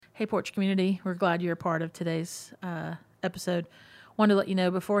Hey, Porch community. We're glad you're a part of today's episode. Wanted to let you know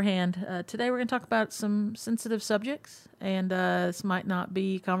beforehand, today we're going to talk about some sensitive subjects, and this might not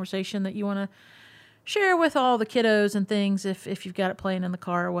be a conversation that you want to share with all the kiddos and things if you've got it playing in the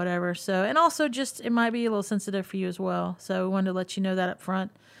car or whatever. So, and also just it might be a little sensitive for you as well. So we wanted to let you know that up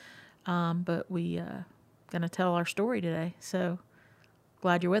front. But we going to tell our story today. So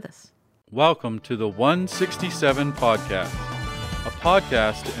glad you're with us. Welcome to the 167 Podcast, a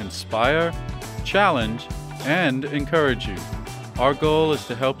podcast to inspire, challenge, and encourage you. Our goal is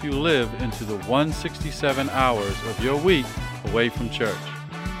to help you live into the 167 hours of your week away from church.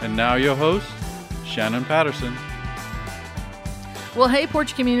 And now your host, Shannon Patterson. Well, hey,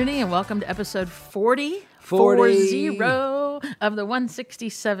 Porch community, and welcome to episode 40 of the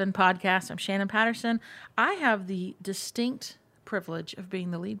 167 Podcast. I'm Shannon Patterson. I have the distinct privilege of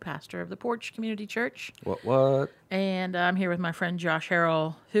being the lead pastor of the Porch Community Church. What? And I'm here with my friend Josh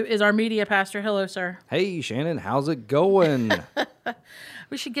Harrell, who is our media pastor. Hello, sir. Hey, Shannon, how's it going?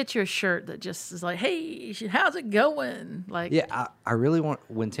 We should get you a shirt that just is like, hey, how's it going? Like, yeah, I really want,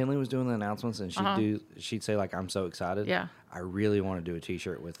 when Tinley was doing the announcements and she'd say like, I'm so excited. Yeah. I really want to do a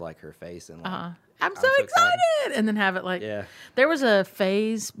t-shirt with like her face and like, I'm so excited. And then have it like, there was a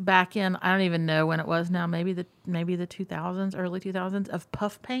phase back in, I don't even know when it was now, maybe the 2000s, early 2000s of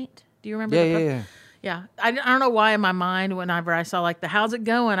puff paint. Do you remember? Yeah. I don't know why in my mind, whenever I saw like the how's it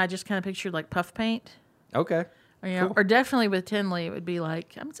going, I just kind of pictured like puff paint. Okay. Or, you know, cool. Or definitely with Tinley, it would be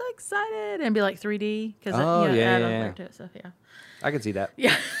like, I'm so excited, and be like 3D. Because yeah. To it, so yeah. I could see that.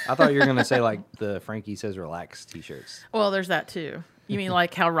 Yeah. I thought you were going to say like the Frankie Says Relax t-shirts. Well, there's that too. You mean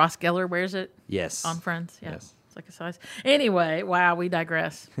like how Ross Geller wears it? Yes. On Friends? Yeah. Yes. It's like a size. Anyway, wow, we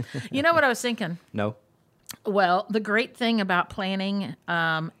digress. You know what I was thinking? No. Well, the great thing about planning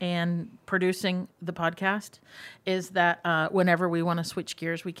and producing the podcast is that whenever we want to switch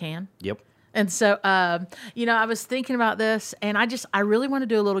gears, we can. Yep. And so, I was thinking about this, and I really want to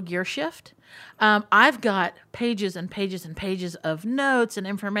do a little gear shift. I've got pages and pages and pages of notes and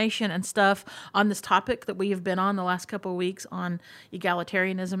information and stuff on this topic that we have been on the last couple of weeks on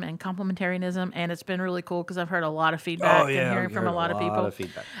egalitarianism and complementarianism, and it's been really cool because I've heard a lot of feedback and hearing from a lot of people.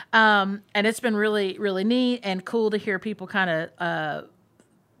 And it's been really, really neat and cool to hear people kind of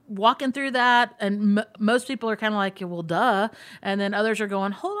walking through that, and most people are kind of like, well, duh, and then others are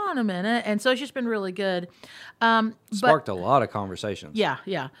going, hold on a minute, and so it's just been really good. Sparked a lot of conversations.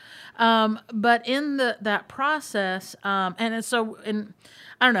 Yeah. But in that process, and I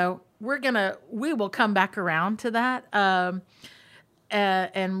don't know, we will come back around to that,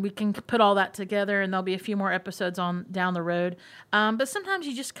 and we can put all that together, and there'll be a few more episodes on down the road. But sometimes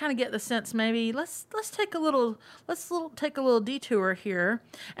you just kind of get the sense, maybe let's take a little detour here.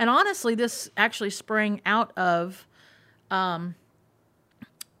 And honestly, this actually sprang out of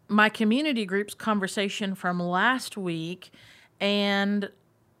my community group's conversation from last week, and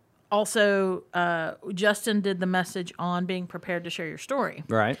also Justin did the message on being prepared to share your story.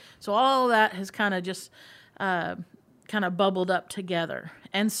 Right. So all of that has kind of just kind of bubbled up together.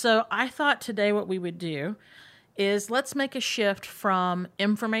 And so I thought today what we would do is let's make a shift from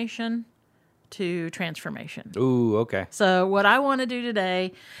information to transformation. Ooh, okay. So what I want to do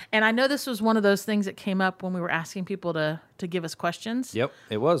today, and I know this was one of those things that came up when we were asking people to give us questions. Yep,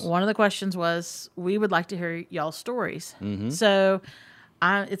 it was. One of the questions was, we would like to hear y'all's stories. Mm-hmm. So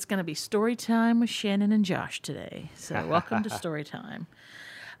it's going to be story time with Shannon and Josh today. So welcome to story time.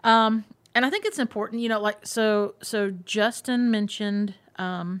 And I think it's important, so Justin mentioned,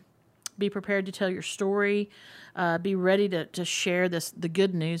 be prepared to tell your story, be ready to share the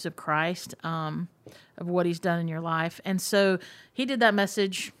good news of Christ, of what he's done in your life. And so he did that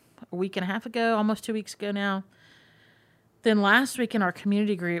message a week and a half ago, almost 2 weeks ago now. Then last week in our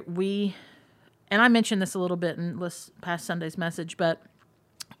community group, and I mentioned this a little bit in past Sunday's message, but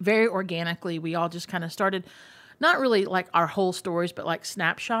very organically, we all just kind of started, not really like our whole stories, but like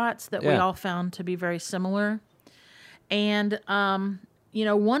snapshots that we all found to be very similar. And,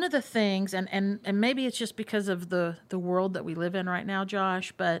 one of the things, and maybe it's just because of the world that we live in right now,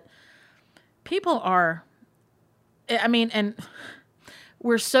 Josh, but people are, and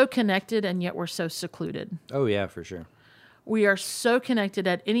we're so connected and yet we're so secluded. Oh, yeah, for sure. We are so connected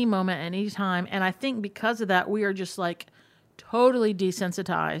at any moment, at any time. And I think because of that, we are just like totally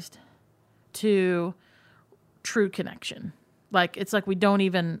desensitized to true connection. Like, it's like we don't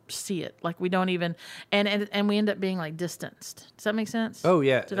even see it. Like, we don't even, and we end up being like distanced. Does that make sense? Oh,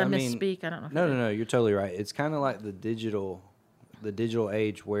 yeah. Did I misspeak? I don't know. No, you're totally right. It's kind of like the digital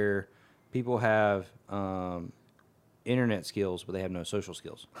age where people have internet skills, but they have no social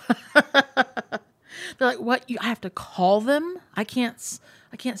skills. They're like, what? I have to call them? I can't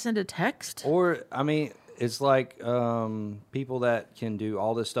I can't send a text. Or, I mean, it's like people that can do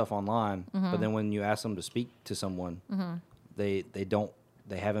all this stuff online, but then when you ask them to speak to someone, they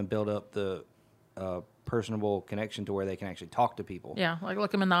haven't built up the personable connection to where they can actually talk to people. Yeah, like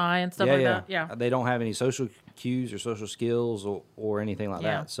look them in the eye and stuff like that. Yeah. They don't have any social cues or social skills or anything like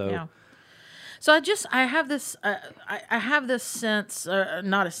that. So, So I have this sense,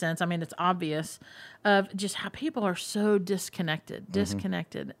 not a sense. I mean, it's obvious of just how people are so disconnected,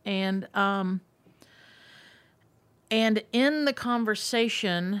 and in the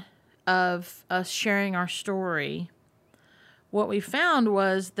conversation of us sharing our story, what we found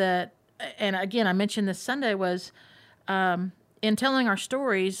was that, and again, I mentioned this Sunday, was in telling our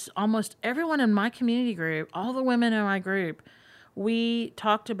stories, almost everyone in my community group, all the women in my group, we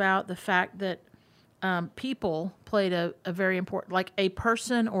talked about the fact that people played a very important, like a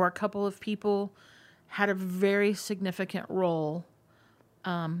person or a couple of people had a very significant role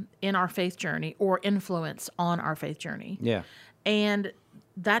in our faith journey or influence on our faith journey. Yeah. And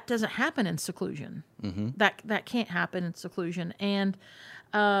that doesn't happen in seclusion. That can't happen in seclusion. And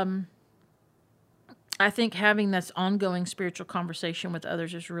I think having this ongoing spiritual conversation with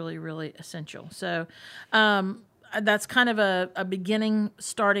others is really, really essential. So that's kind of a beginning,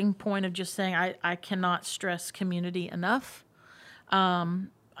 starting point of just saying I cannot stress community enough.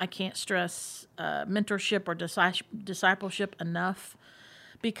 I can't stress mentorship or discipleship enough,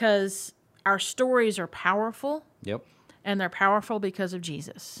 because our stories are powerful. Yep. And they're powerful because of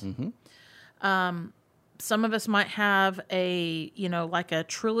Jesus. Some of us might have like a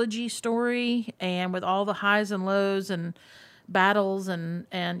trilogy story, and with all the highs and lows and battles and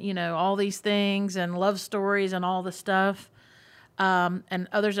all these things and love stories and all the stuff. And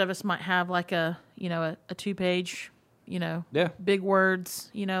others of us might have like a 2-page, big words,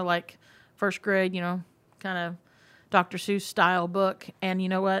 like first grade, kind of Dr. Seuss style book. And you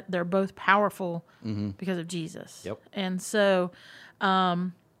know what? They're both powerful because of Jesus. Yep. And so,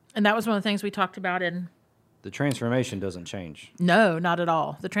 and that was one of the things we talked about in... The transformation doesn't change. No, not at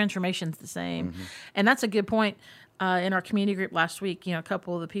all. The transformation's the same. And that's a good point. In our community group last week, a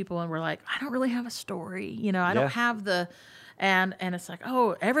couple of the people, and we're like, I don't really have a story. I don't have the... And it's like,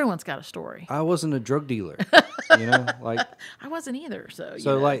 oh, everyone's got a story. I wasn't a drug dealer, like... I wasn't either, so...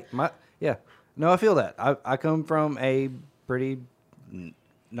 No, I feel that. I come from a pretty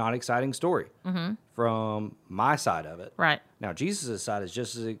not exciting story from my side of it. Right. Now, Jesus' side is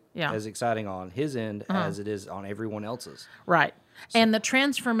just as exciting on his end as it is on everyone else's. Right. So. And the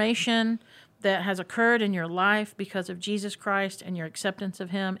transformation that has occurred in your life because of Jesus Christ and your acceptance of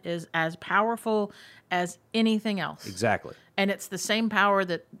him is as powerful as anything else. Exactly. And it's the same power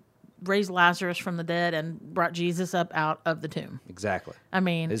that raised Lazarus from the dead and brought Jesus up out of the tomb. Exactly. I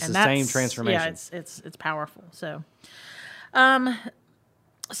mean, it's the same transformation. Yeah, it's powerful. So,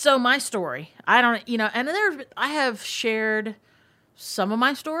 so my story, I don't, and I have shared some of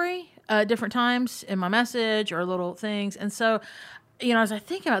my story different times in my message or little things, and so, as I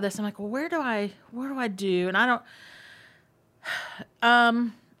think about this, I'm like, well, where do I do? And I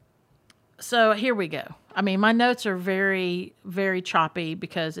don't. So here we go. I mean, my notes are very, very choppy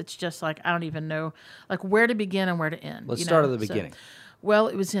because it's just like, I don't even know like where to begin and where to end. Let's start at the beginning. Well,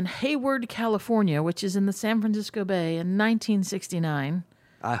 it was in Hayward, California, which is in the San Francisco Bay in 1969.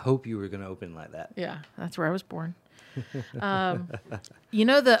 I hope you were going to open like that. Yeah, that's where I was born.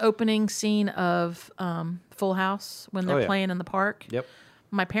 The opening scene of Full House when they're playing in the park? Yep.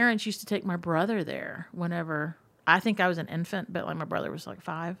 My parents used to take my brother there whenever... I think I was an infant, but like my brother was like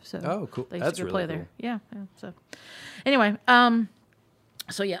 5, so cool. They used That's to go really play cool. there. Yeah. So anyway,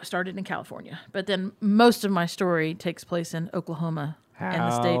 started in California, but then most of my story takes place in Oklahoma and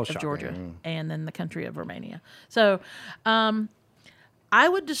the state of Georgia, and then the country of Romania. So, I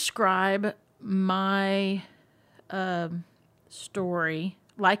would describe my story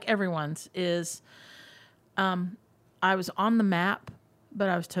like everyone's is, I was on the map, but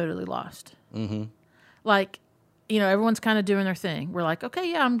I was totally lost. Like. Everyone's kind of doing their thing. We're like,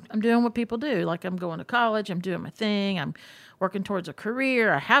 okay, yeah, I'm doing what people do. Like, I'm going to college. I'm doing my thing. I'm working towards a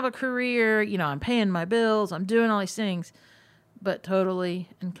career. I have a career. I'm paying my bills. I'm doing all these things, but totally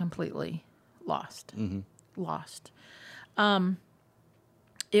and completely lost. Lost.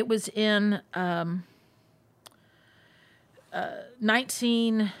 It was in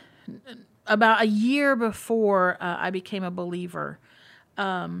 19, about a year before I became a believer.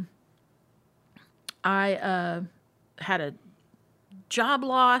 I had a job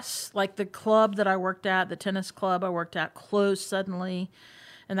loss, like the club that I worked at, the tennis club I worked at, closed suddenly,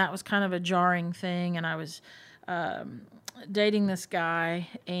 and that was kind of a jarring thing. And I was dating this guy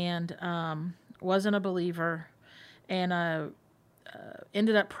and wasn't a believer, and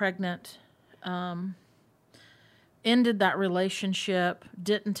ended up pregnant, ended that relationship,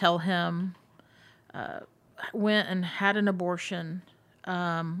 didn't tell him, went and had an abortion,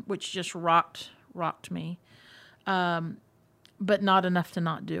 which just rocked me, but not enough to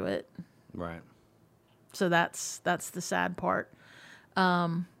not do it. Right. So that's the sad part.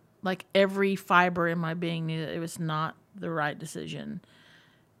 Like every fiber in my being knew that it was not the right decision,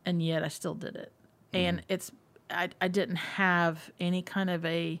 and yet I still did it. And I didn't have any kind of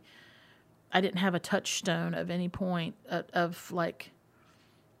I didn't have a touchstone of any point of like,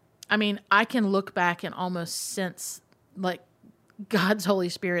 I mean, I can look back and almost sense like God's Holy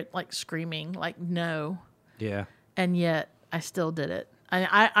Spirit like screaming like no. Yeah. And yet I still did it.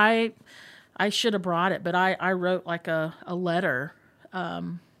 I should have brought it, but I wrote like a letter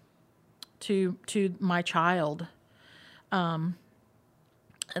to my child that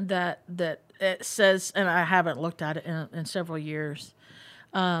it says, and I haven't looked at it in several years,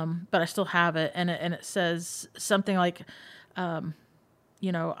 but I still have it, and it says something like,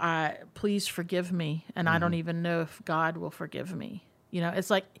 please forgive me, and I don't even know if God will forgive me. It's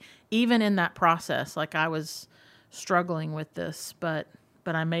like even in that process, like I was struggling with this, but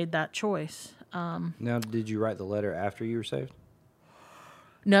I made that choice. Now, did you write the letter after you were saved?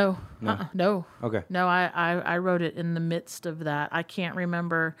 No. No. Okay. No, I wrote it in the midst of that. I can't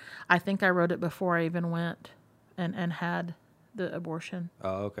remember. I think I wrote it before I even went and had the abortion.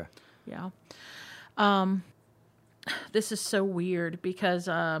 Oh, okay. Yeah. This is so weird because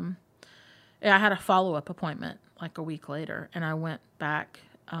I had a follow-up appointment like a week later, and I went back,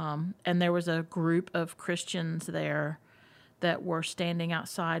 and there was a group of Christians there that were standing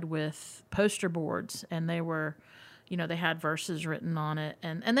outside with poster boards, and they were, they had verses written on it,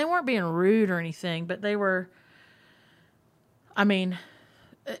 and they weren't being rude or anything, but they were, I mean,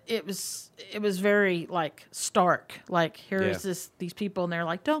 it was very like stark. Like here's these people, and they're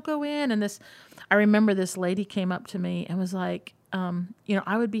like, don't go in. And I remember this lady came up to me and was like,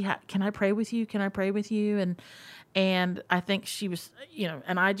 I would be can I pray with you? Can I pray with you? And I think she was,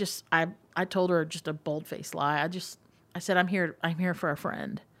 and I told her just a bold-faced lie. I said, I'm here for a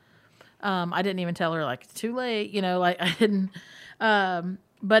friend. I didn't even tell her like it's too late, like I didn't.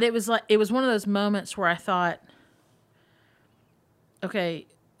 But it was one of those moments where I thought, okay,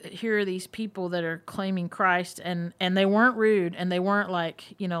 here are these people that are claiming Christ, and they weren't rude, and they weren't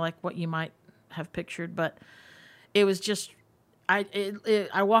like, like what you might have pictured, but it was just,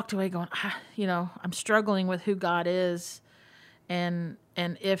 I walked away going, I'm struggling with who God is, and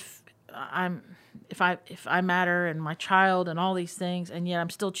if I matter, and my child, and all these things, and yet I'm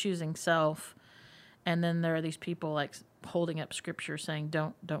still choosing self. And then there are these people like holding up scripture saying,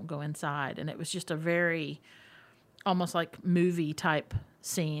 don't go inside. And it was just a very, almost like movie type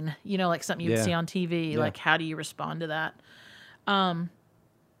scene, like something you'd see on TV. Yeah. Like, how do you respond to that?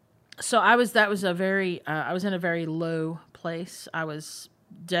 So I was in a very low place. I was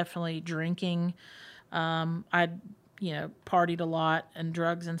definitely drinking. I'd partied a lot and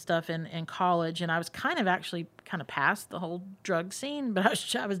drugs and stuff in college, and I was kind of past the whole drug scene, but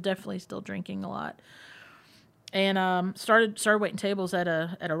I was definitely still drinking a lot. And started waiting tables at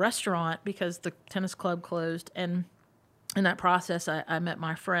a restaurant because the tennis club closed. And in that process, I met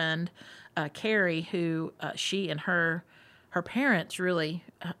my friend Carrie, who she and her parents really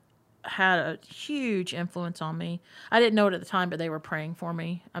had a huge influence on me. I didn't know it at the time, but they were praying for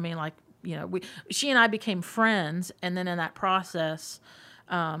me. I mean, like, she and I became friends, and then in that process,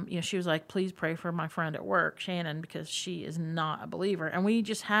 she was like, please pray for my friend at work, Shannon, because she is not a believer. And we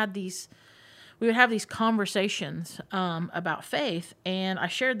just we would have these conversations about faith, and I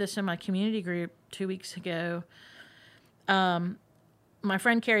shared this in my community group 2 weeks ago. My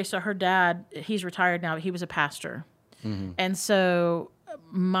friend Carrie, so her dad, he's retired now, but he was a pastor. Mm-hmm. And so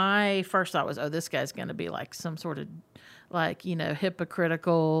my first thought was, oh, this guy's going to be like some sort of like,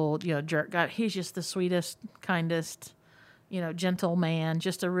 hypocritical, jerk guy. He's just the sweetest, kindest, gentle man,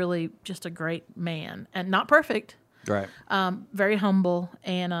 just a great man, and not perfect. Right. Very humble,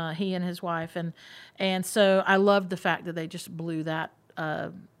 and he and his wife, and so I loved the fact that they just blew that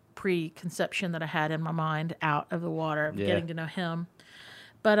preconception that I had in my mind out of the water of getting to know him.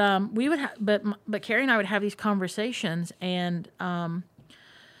 But we would but Carrie and I would have these conversations, and I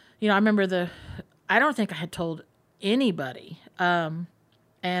remember I don't think I had told anybody, and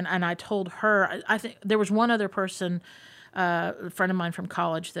I told her. I think there was one other person, a friend of mine from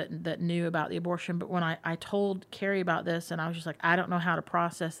college that knew about the abortion. But when I told Carrie about this, and I was just like, I don't know how to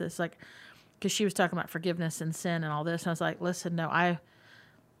process this, like, because she was talking about forgiveness and sin and all this, and I was like, listen, no,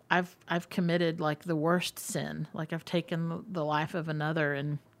 I've committed like the worst sin, like I've taken the life of another,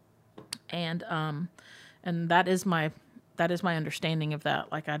 and that is my that is my understanding of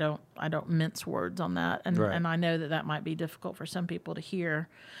that. Like I don't mince words on that, and Right. and I know that might be difficult for some people to hear,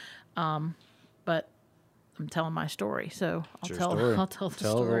 but I'm telling my story, so I'll your tell story. I'll tell the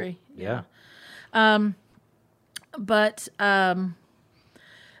Tell the- story. yeah. But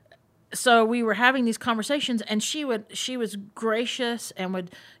so we were having these conversations, and she was gracious and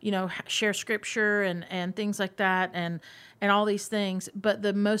would, share scripture and things like that, and all these things. But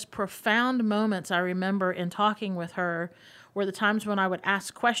the most profound moments I remember in talking with her were the times when I would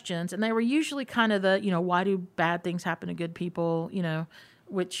ask questions, and they were usually kind of the, why do bad things happen to good people,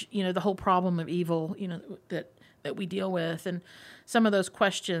 which, the whole problem of evil, that we deal with, and some of those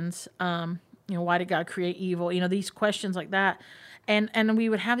questions, why did God create evil? These questions like that. And we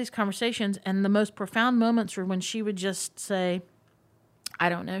would have these conversations, and the most profound moments were when she would just say, I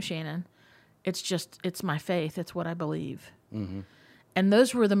don't know, Shannon. It's my faith. It's what I believe. Mm-hmm. And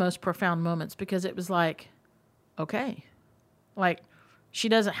those were the most profound moments, because it was like, okay, like she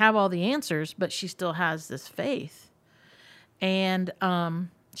doesn't have all the answers, but she still has this faith. And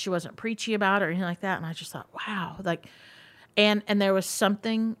she wasn't preachy about it or anything like that. And I just thought, wow, like, and there was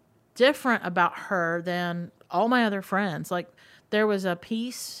something different about her than all my other friends. Like, there was a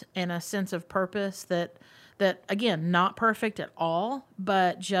peace and a sense of purpose that again, not perfect at all,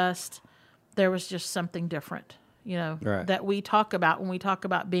 but just there was just something different, Right. that we talk about when we talk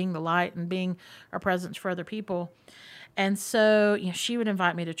about being the light and being a presence for other people. And so, she would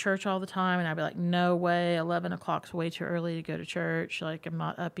invite me to church all the time, and I'd be like, no way, 11 o'clock's way too early to go to church. Like, I'm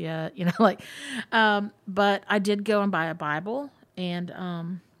not up yet, but I did go and buy a Bible, and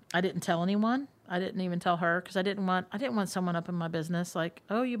I didn't tell anyone. I didn't even tell her, because I didn't want someone up in my business like,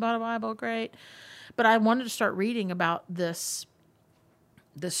 oh, you bought a Bible, great. But I wanted to start reading about this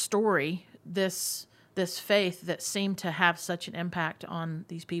story, this faith that seemed to have such an impact on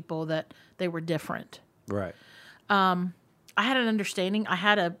these people, that they were different. Right. I had an understanding. I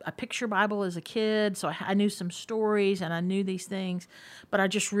had a picture Bible as a kid, so I knew some stories and I knew these things, but I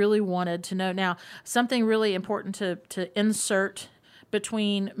just really wanted to know. Now, something really important to insert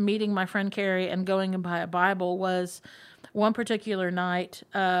between meeting my friend Carrie and going and buy a Bible was one particular night.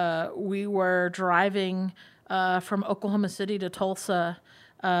 We were driving from Oklahoma City to Tulsa.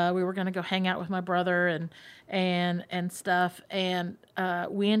 We were going to go hang out with my brother and stuff, and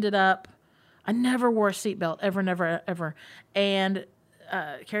we ended up. I never wore a seatbelt, ever, never, ever. And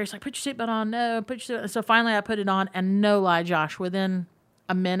Carrie's like, put your seatbelt on. No, put your seatbelt. So finally I put it on, and no lie, Josh, within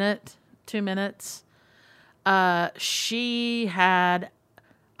a minute, 2 minutes, she had,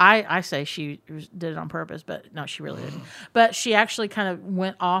 I say she did it on purpose, but no, she really didn't. But she actually kind of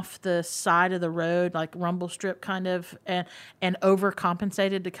went off the side of the road, like rumble strip kind of, and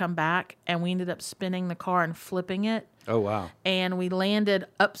overcompensated to come back. And we ended up spinning the car and flipping it. Oh, wow. And we landed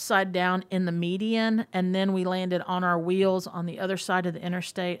upside down in the median, and then we landed on our wheels on the other side of the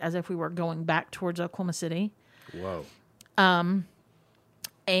interstate as if we were going back towards Oklahoma City. Whoa.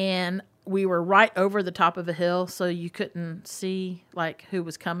 And we were right over the top of a hill, so you couldn't see, like, who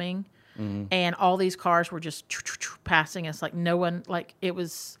was coming. Mm-hmm. And all these cars were just passing us. Like, no one, like, it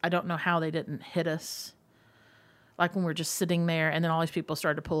was, I don't know how they didn't hit us. Like, when we're just sitting there, and then all these people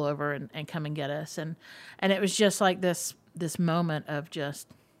started to pull over and come and get us. And it was just like this moment of just,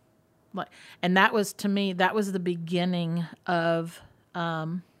 like, and that was, to me, that was the beginning of,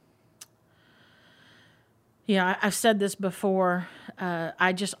 I've said this before.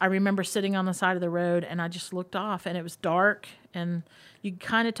 I remember sitting on the side of the road, and I just looked off, and it was dark, and you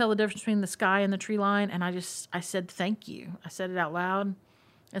kind of tell the difference between the sky and the tree line. And I said, thank you. I said it out loud.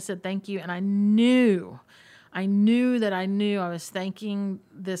 I said, thank you. And I knew that I was thanking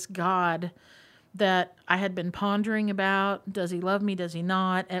this God that I had been pondering about. Does he love me? Does he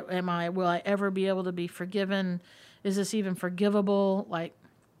not? Will I ever be able to be forgiven? Is this even forgivable? Like,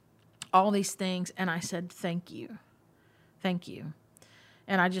 all these things. And I said, thank you. Thank you.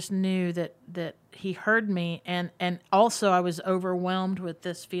 And I just knew that he heard me. And also I was overwhelmed with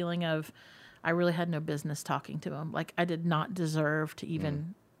this feeling of, I really had no business talking to him. Like, I did not deserve to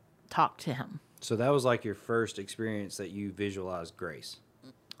even talk to him. So that was like your first experience that you visualized grace.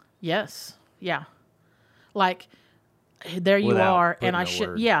 Yes. Yeah. Like, there you Without are. putting And I a should,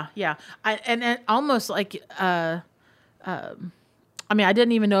 word. yeah. And almost like, I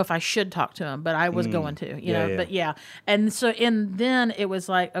didn't even know if I should talk to him, but I was going to, you know, but yeah. And so, then it was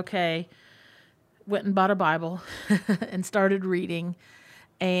like, okay, went and bought a Bible and started reading,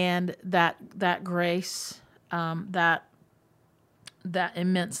 and that grace, that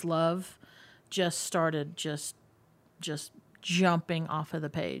immense love just started just jumping off of the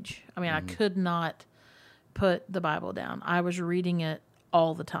page. I mean, I could not put the Bible down. I was reading it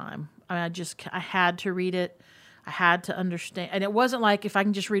all the time. I mean, I had to read it. I had to understand. And it wasn't like if I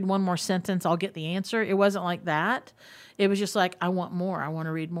can just read one more sentence, I'll get the answer. It wasn't like that. It was just like, I want more. I want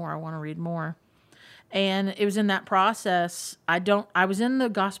to read more. I want to read more. And it was in that process. I was in the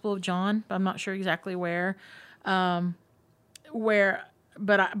Gospel of John, but I'm not sure exactly where, but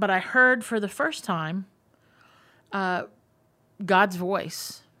I heard for the first time, God's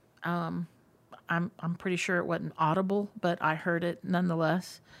voice. I'm pretty sure it wasn't audible, but I heard it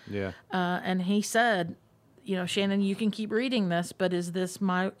nonetheless. Yeah. And he said, Shannon, you can keep reading this, but is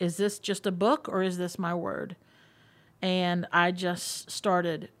this just a book or is this my word? And I just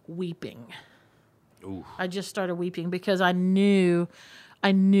started weeping. Ooh. I just started weeping because I knew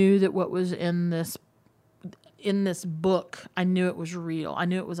that what was in this book, I knew it was real. I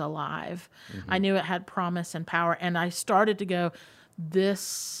knew it was alive. I knew it had promise and power. And I started to go,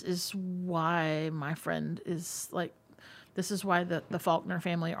 this is why my friend is like, this is why the Faulkner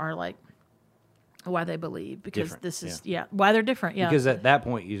family are like, why they believe. Because different, this is, why they're different. Yeah. Because at that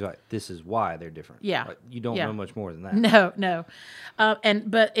point, you're like, this is why they're different. Yeah. Like, you don't know much more than that. No.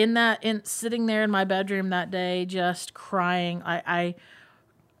 But in sitting there in my bedroom that day, just crying,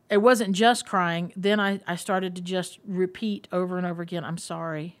 it wasn't just crying. Then I started to just repeat over and over again, I'm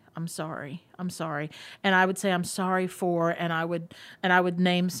sorry. I'm sorry. I'm sorry. And I would say, I'm sorry for, and I would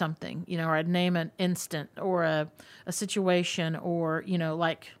name something, or I'd name an instant or a situation or,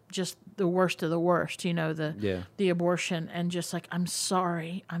 like just the worst of the worst, the abortion, and just like, I'm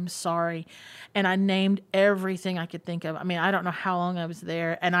sorry. And I named everything I could think of. I mean, I don't know how long I was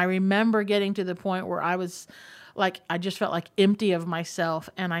there. And I remember getting to the point where I was like, I just felt like empty of myself.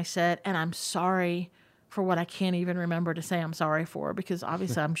 And I said, and I'm sorry for what I can't even remember to say I'm sorry for, because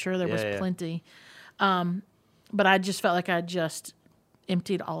obviously I'm sure there was plenty. But I just felt like I just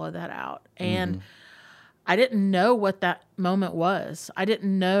emptied all of that out. And I didn't know what that moment was. I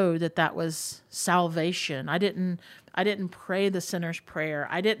didn't know that was salvation. I didn't pray the sinner's prayer.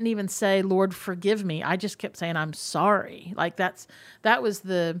 I didn't even say, Lord, forgive me. I just kept saying, I'm sorry. Like I was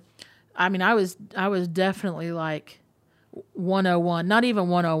definitely like 101, not even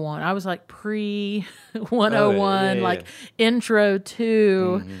 101. I was like pre 101, like intro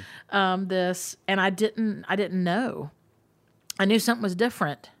to this. And I didn't know. I knew something was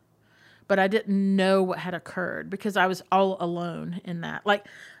different, but I didn't know what had occurred because I was all alone in that. Like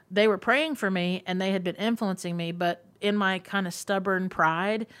they were praying for me and they had been influencing me, but in my kind of stubborn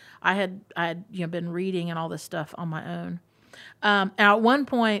pride, I had been reading and all this stuff on my own. And at one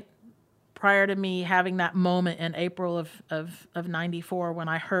point, prior to me having that moment in April of 94, when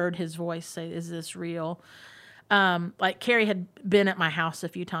I heard his voice say, is this real? Like Carrie had been at my house a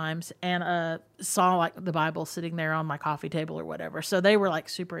few times and saw like the Bible sitting there on my coffee table or whatever. So they were like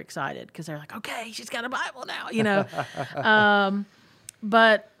super excited because they're like, okay, she's got a Bible now,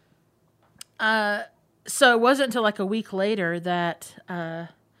 so it wasn't until like a week later that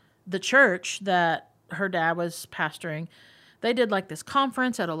the church that her dad was pastoring, they did like this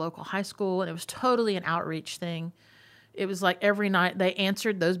conference at a local high school, and it was totally an outreach thing. It was like every night they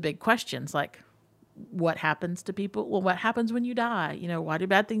answered those big questions, like what happens to people? Well, what happens when you die? Why do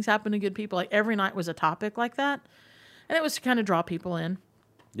bad things happen to good people? Like every night was a topic like that. And it was to kind of draw people in.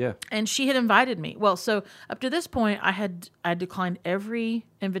 Yeah. And she had invited me. Well, so up to this point, I declined every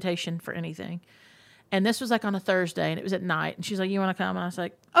invitation for anything. And this was like on a Thursday, and it was at night. And she's like, you want to come? And I was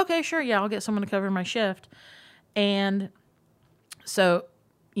like, okay, sure. Yeah, I'll get someone to cover my shift. And so,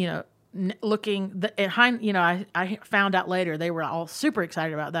 I found out later they were all super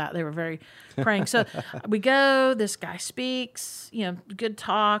excited about that. They were very praying. So we go, this guy speaks, good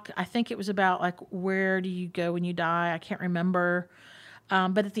talk. I think it was about like, where do you go when you die? I can't remember.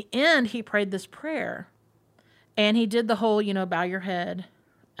 But at the end, he prayed this prayer, and he did the whole, bow your head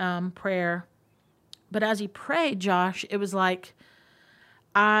prayer. But as he prayed, Josh, it was like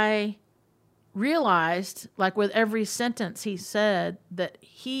I realized, like with every sentence he said, that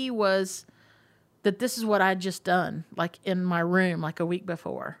this is what I'd just done, like in my room, like a week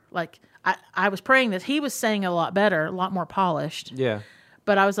before. Like I was praying this. He was saying a lot better, a lot more polished. Yeah.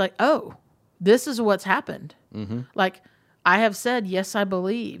 But I was like, oh, this is what's happened. Mm-hmm. Like I have said, yes, I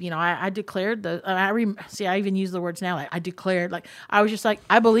believe. I declared I even use the words now. Like I declared, like I was just like,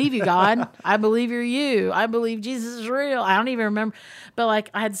 I believe you, God. I believe you're you. I believe Jesus is real. I don't even remember, but like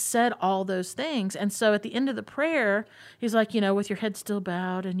I had said all those things. And so at the end of the prayer, he's like, with your head still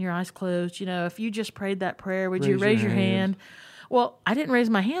bowed and your eyes closed, if you just prayed that prayer, would you raise your hand? Well, I didn't raise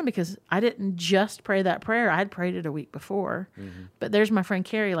my hand because I didn't just pray that prayer. I had prayed it a week before. Mm-hmm. But there's my friend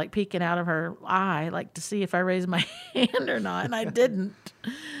Carrie, like peeking out of her eye, like to see if I raised my hand or not. And I didn't.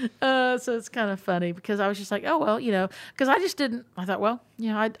 So it's kind of funny because I was just like, oh, well, because I just didn't. I thought, well,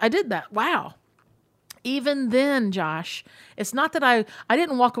 I did that. Wow. even then, Josh, it's not that I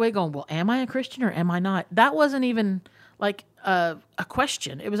didn't walk away going, well, am I a Christian or am I not? That wasn't even like a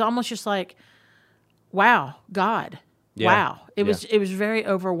question. It was almost just like, wow, God, wow. It was very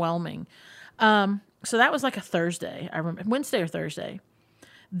overwhelming. So that was like a Thursday. I remember Wednesday or Thursday.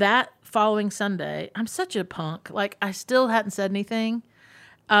 That following Sunday, I'm such a punk. Like I still hadn't said anything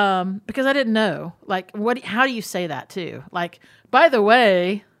because I didn't know. Like how do you say that too? Like, by the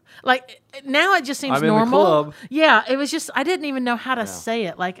way. Like now it just seems I'm in normal. the club. Yeah, it was just I didn't even know how to say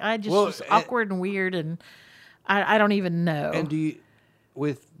it. Like I just was awkward and weird, and I don't even know. And do you,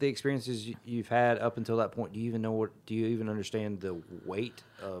 with the experiences you've had up until that point, do you even understand the weight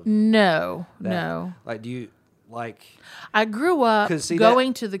of No. Like, do you like? I grew up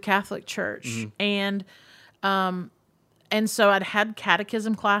going to the Catholic Church, and so I'd had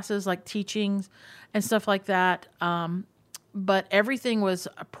catechism classes, like teachings and stuff like that. But everything was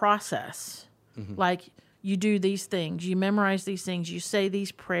a process. Like you do these things, you memorize these things, you say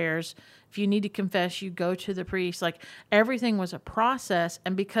these prayers. If you need to confess, you go to the priest. Like everything was a process.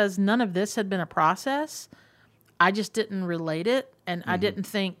 And because none of this had been a process, I just didn't relate it. And I didn't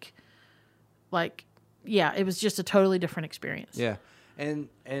think like, it was just a totally different experience. Yeah. And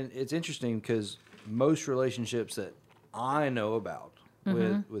it's interesting because most relationships that I know about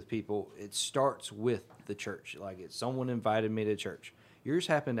with people, it starts with the church. Like someone invited me to church. Your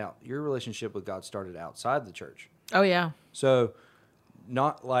relationship with God started outside the church. Oh yeah. So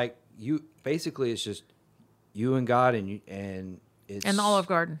not like you, basically it's just you and God and it's and the Olive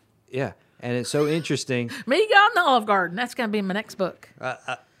Garden. Yeah. And it's so interesting. Me, God, and the Olive Garden. That's going to be my next book.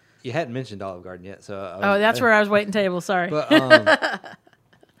 You hadn't mentioned Olive Garden yet. So that's where I was waiting tables. Sorry. But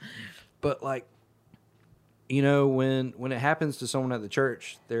like, you know, when it happens to someone at the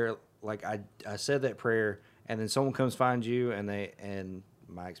church, they're like, I said that prayer, and then someone comes find you, and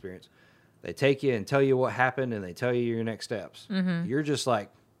my experience, they take you and tell you what happened, and they tell you your next steps. You're just like,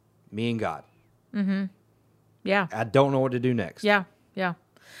 me and God. Yeah. I don't know what to do next. Yeah.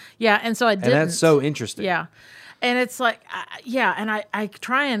 And so I didn't. And that's so interesting. Yeah. And it's like, and I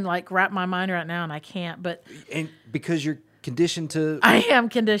try and like wrap my mind around it now, and I can't. But and because you're conditioned to, I am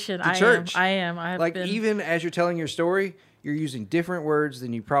conditioned. The church. I am. I have like been. Even as you're telling your story, you're using different words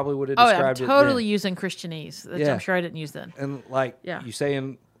than you probably would have described it. I'm totally using Christianese, which I'm sure I didn't use then. And like you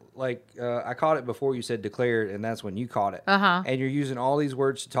saying, like I caught it before you said declared, and that's when you caught it. And you're using all these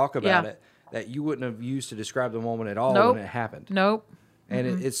words to talk about it that you wouldn't have used to describe the moment at all when it happened.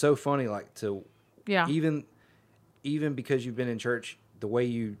 And it's so funny, like to even because you've been in church, the way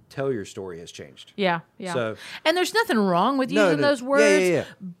you tell your story has changed. Yeah. So, and there's nothing wrong with using those words. Yeah.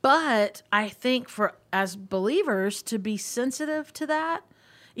 But I think as believers to be sensitive to that,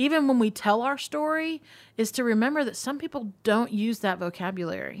 even when we tell our story, is to remember that some people don't use that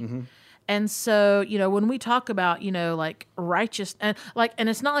vocabulary. And so, you know, when we talk about, you know, like righteous and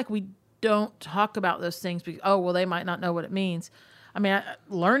it's not like we don't talk about those things because, they might not know what it means. I mean,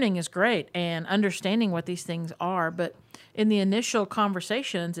 learning is great and understanding what these things are, but in the initial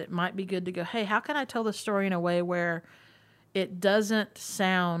conversations, it might be good to go, hey, how can I tell the story in a way where it doesn't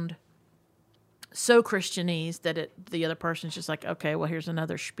sound so Christianese that the other person's just like, okay, well, here's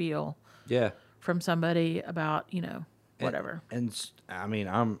another spiel from somebody about, you know, whatever. And I mean,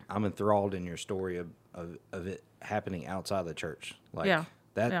 I'm enthralled in your story of it happening outside the church. Like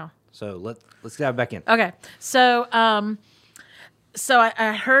that. So let's dive back in. Okay. So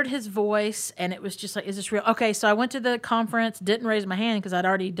I heard his voice, and it was just like, is this real? Okay, so I went to the conference, didn't raise my hand because I'd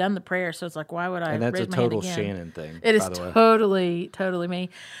already done the prayer. So it's like, why would I raise my hand again? And that's a total Shannon thing, It is totally me.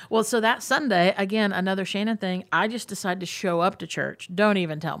 Well, so that Sunday, again, another Shannon thing, I just decided to show up to church. Don't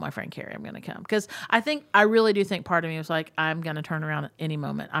even tell my friend Carrie I'm going to come. Because I really do think part of me was like, I'm going to turn around at any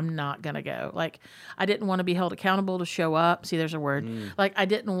moment. I'm not going to go. Like, I didn't want to be held accountable to show up. See, there's a word. Like, I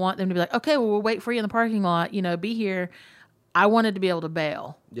didn't want them to be like, okay, well, we'll wait for you in the parking lot, you know, be here. I wanted to be able to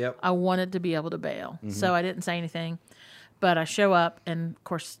bail. Yep. I wanted to be able to bail. So I didn't say anything. But I show up, and, of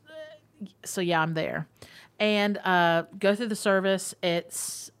course, so, I'm there. And go through the service.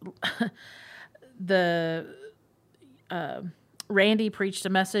 It's Randy preached a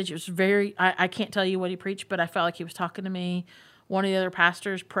message. It was I can't tell you what he preached, but I felt like he was talking to me. One of the other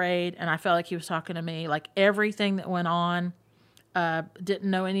pastors prayed, and I felt like he was talking to me. Like, everything that went on, didn't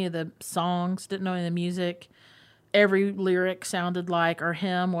know any of the songs, didn't know any of the music. Every lyric sounded like, or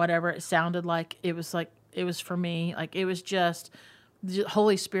hymn, whatever, it sounded like it was for me. Like, it was just, the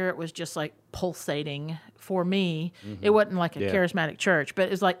Holy Spirit was just like pulsating for me. It wasn't like a charismatic church, but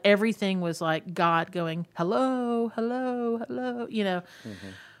it was like everything was like God going, hello, hello, hello, you know.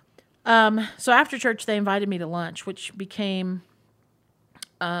 So after church, they invited me to lunch, which became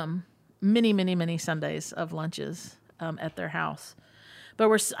many, many, many Sundays of lunches at their house.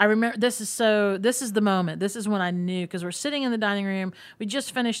 But I remember this is the moment. This is when I knew, because we're sitting in the dining room. We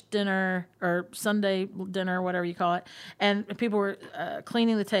just finished dinner, or Sunday dinner, whatever you call it, and people were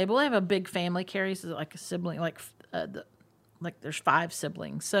cleaning the table. I have a big family. Carrie's like a sibling, like there's 5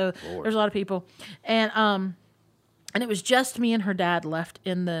 siblings, so Lord. There's a lot of people, and it was just me and her dad left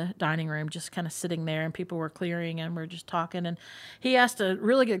in the dining room, just kind of sitting there, and people were clearing, and we're just talking. And he asked a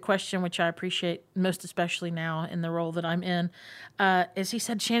really good question, which I appreciate most, especially now in the role that I'm in. Is he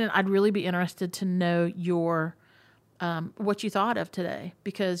said, Shannon, I'd really be interested to know your what you thought of today,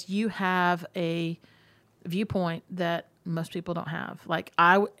 because you have a viewpoint that most people don't have. Like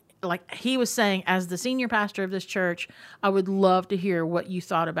he was saying, as the senior pastor of this church, I would love to hear what you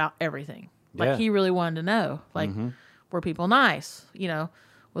thought about everything. Like, he really wanted to know, like, were people nice? You know,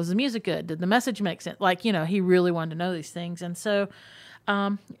 was the music good? Did the message make sense? Like, you know, he really wanted to know these things. And so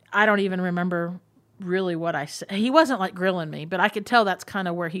I don't even remember really what I said. He wasn't like grilling me, but I could tell that's kind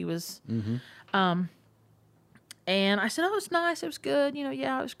of where he was. And I said, oh, it was nice. It was good. You know,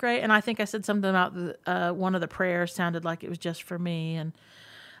 yeah, it was great. And I think I said something about one of the prayers sounded like it was just for me.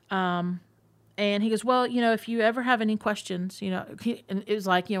 And he goes, well, you know, if you ever have any questions, you know, and it was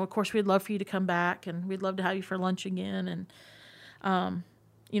like, you know, of course, we'd love for you to come back, and we'd love to have you for lunch again. And,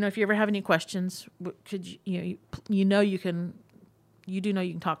 you know, if you ever have any questions, could you know, you can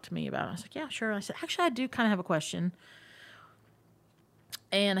talk to me about it. I was like, yeah, sure. And I said, actually, I do kind of have a question.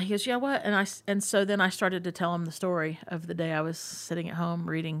 And he goes, yeah, what? And so then I started to tell him the story of the day I was sitting at home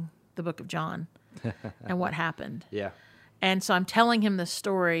reading the book of John and what happened. Yeah. And so I'm telling him this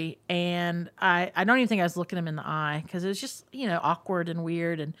story, and I don't even think I was looking him in the eye, because it was just, you know, awkward and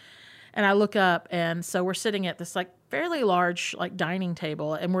weird. And I look up, and so we're sitting at this like fairly large like dining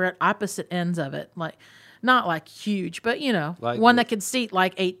table, and we're at opposite ends of it, like not like huge, but you know, like one that could seat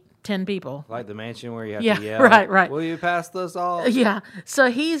like 8-10 people. Like the mansion where you have to yell, right. Will you pass this off? Yeah. So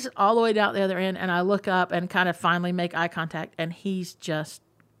he's all the way down the other end, and I look up and kind of finally make eye contact, and he's just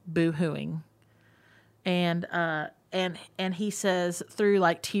boo-hooing. And he says, through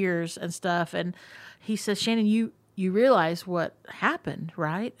like tears and stuff, and he says, Shannon, you realize what happened,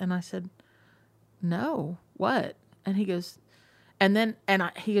 right? And I said, no, what? And he goes,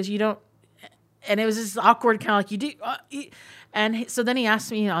 he goes, you don't, and it was this awkward kind of like, you do, so then he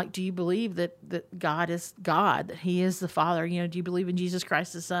asked me, you know, like, do you believe that God is God, that he is the Father? You know, do you believe in Jesus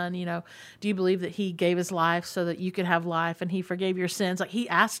Christ, the Son? You know, do you believe that he gave his life so that you could have life, and he forgave your sins? Like, he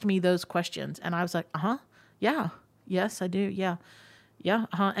asked me those questions, and I was like, yeah. Yes, I do. Yeah.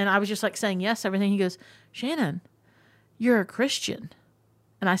 And I was just like saying yes, everything. He goes, Shannon, you're a Christian.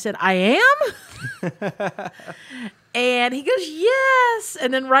 And I said, I am? And he goes, yes.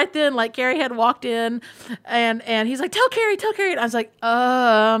 And then right then, like, Carrie had walked in, and he's like, tell Carrie. And I was like,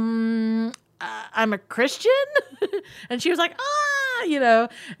 I'm a Christian? And she was like, you know,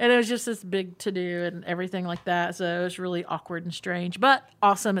 and it was just this big to-do and everything like that. So it was really awkward and strange, but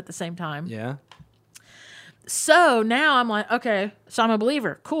awesome at the same time. Yeah. So now I'm like, okay, so I'm a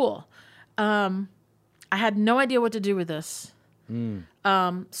believer. Cool. I had no idea what to do with this.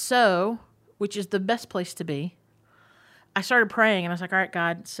 So, which is the best place to be, I started praying, and I was like, all right,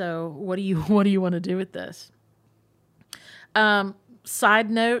 God, so what do you want to do with this?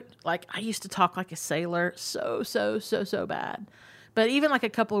 Side note, like, I used to talk like a sailor so bad. But even like a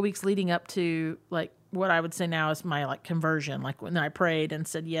couple of weeks leading up to like what I would say now is my like conversion, like when I prayed and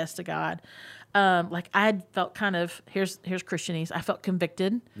said yes to God, like I had felt kind of, here's Christianese. I felt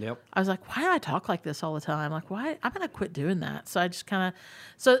convicted. Yep. I was like, why do I talk like this all the time? Like, why? I'm going to quit doing that. So I just kind of,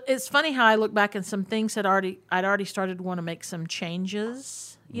 so it's funny how I look back and some things I'd already started to want to make some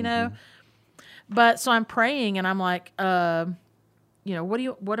changes, you know, but so I'm praying and I'm like, you know,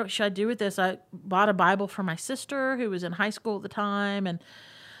 what should I do with this? I bought a Bible for my sister who was in high school at the time. And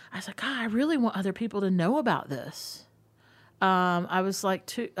I was like, God, I really want other people to know about this. I was like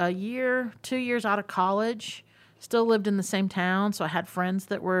 2 years out of college, still lived in the same town. So I had friends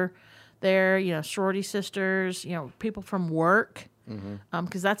that were there, you know, sorority sisters, you know, people from work,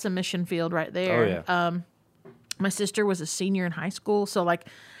 because that's a mission field right there. Oh, yeah. My sister was a senior in high school. So like,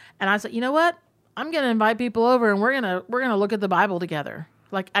 and I was like, you know what? I'm going to invite people over and we're going to look at the Bible together.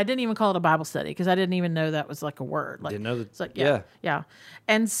 Like, I didn't even call it a Bible study because I didn't even know that was like a word. Like, Didn't know that. It's like, yeah.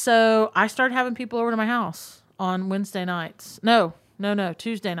 And so I started having people over to my house on Wednesday nights. No,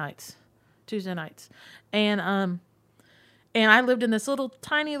 Tuesday nights. And I lived in this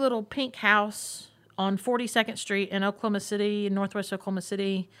tiny little pink house on 42nd Street in Oklahoma City, in Northwest Oklahoma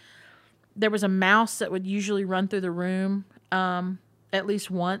City. There was a mouse that would usually run through the room, at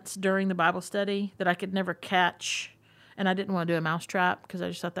least once during the Bible study that I could never catch. And I didn't want to do a mouse trap because I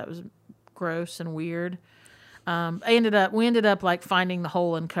just thought that was gross and weird. We ended up like finding the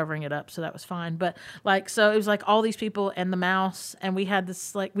hole and covering it up, so that was fine. But like, so it was like all these people and the mouse, and we had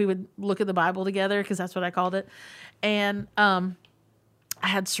this, like, we would look at the Bible together, because that's what I called it. And I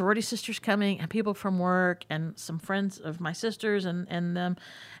had sorority sisters coming and people from work and some friends of my sisters and them,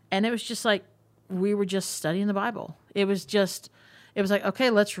 and it was just like we were just studying the Bible. It was like, okay,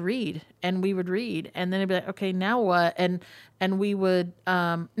 let's read. And we would read. And then it'd be like, okay, now what? And we would,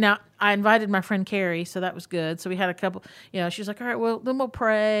 now I invited my friend Carrie, so that was good. So we had a couple, she was like, all right, well, then we'll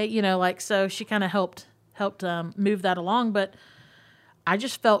pray, like, so she kind of helped move that along. But I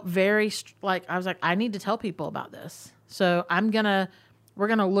just felt very, like, I was like, I need to tell people about this. So we're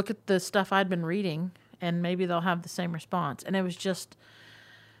going to look at the stuff I'd been reading, and maybe they'll have the same response. And it was just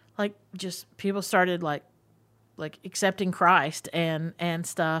people started like accepting Christ and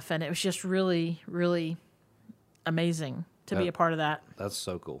stuff. And it was just really, really amazing to be a part of that. That's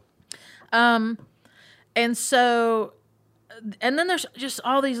so cool. And then there's just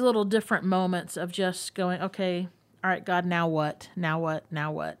all these little different moments of just going, okay, all right, God, now what? Now what?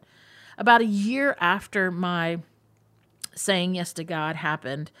 Now what? About a year after my saying yes to God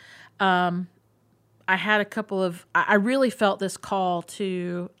happened, I had I really felt this call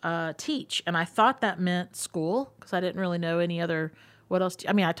to teach, and I thought that meant school, because I didn't really know any other, what else.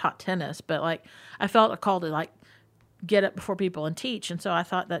 I taught tennis, but like I felt a call to like get up before people and teach, and so I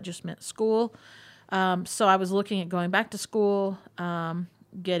thought that just meant school. So I was looking at going back to school,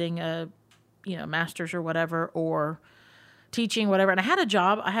 getting a master's or whatever, or teaching, whatever. And I had a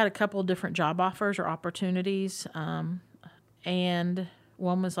job. I had a couple of different job offers or opportunities, and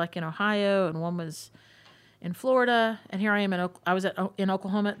one was like in Ohio, and one was in Florida. And here I am I was in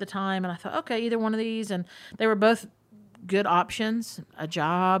Oklahoma at the time, and I thought, okay, either one of these. And they were both good options, a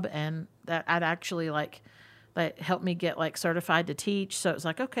job, and that I'd actually that helped me get like certified to teach. So it was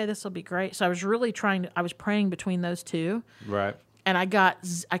like, okay, this will be great. So I was really I was praying between those two. Right. And I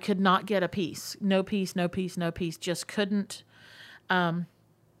could not get a peace. No peace, no peace, no peace. Just couldn't. And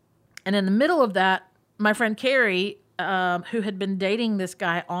in the middle of that, my friend Carrie, who had been dating this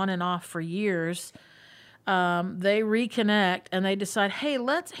guy on and off for years, they reconnect and they decide, hey,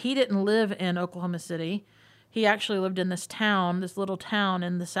 he didn't live in Oklahoma City. He actually lived in this little town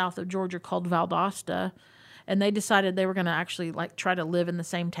in the south of Georgia called Valdosta. And they decided they were going to actually like try to live in the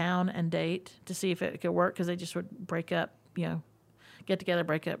same town and date to see if it could work, because they just would break up, get together,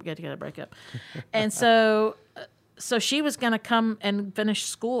 break up, get together, break up. And so she was going to come and finish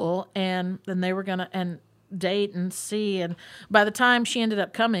school, and then they were going to date and see. And by the time she ended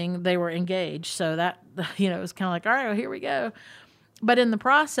up coming, they were engaged. So that, it was kind of like, all right, well, here we go. But in the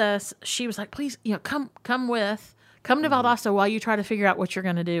process, she was like, please, come to Valdosta while you try to figure out what you're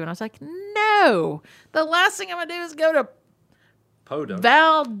going to do. And I was like, no, the last thing I'm going to do is go to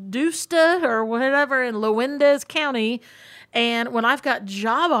Valdosta or whatever in Lowndes County. And when I've got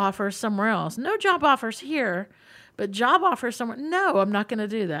job offers somewhere else, no job offers here, but job offers somewhere. No, I'm not going to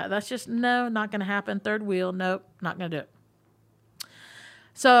do that. That's just, not going to happen. Third wheel. Nope, not going to do it.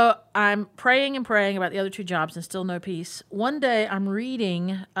 So I'm praying and praying about the other two jobs and still no peace. One day I'm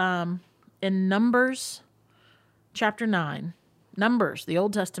reading in Numbers chapter 9. Numbers, the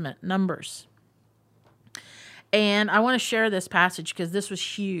Old Testament, Numbers. And I want to share this passage because this was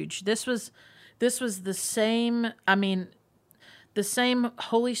huge. This was the same, the same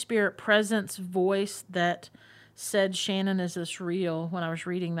Holy Spirit presence voice that said, Shannon, is this real? When I was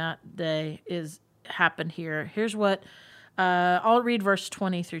reading that day, happened here. Here's what, I'll read verse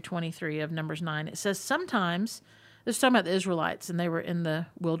 20 through 23 of Numbers 9. It says, sometimes, this is talking about the Israelites, and they were in the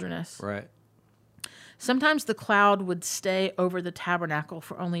wilderness. Right. Sometimes the cloud would stay over the tabernacle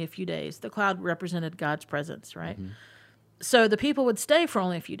for only a few days. The cloud represented God's presence, right? Mm-hmm. So the people would stay for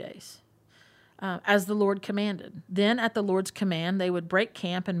only a few days, as the Lord commanded. Then at the Lord's command, they would break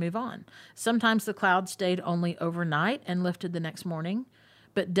camp and move on. Sometimes the cloud stayed only overnight and lifted the next morning.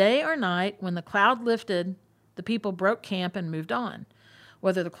 But day or night, when the cloud lifted, the people broke camp and moved on.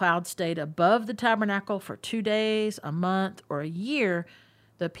 Whether the cloud stayed above the tabernacle for 2 days, a month, or a year,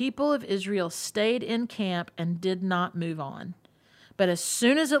 the people of Israel stayed in camp and did not move on. But as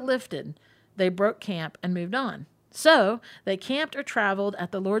soon as it lifted, they broke camp and moved on. So they camped or traveled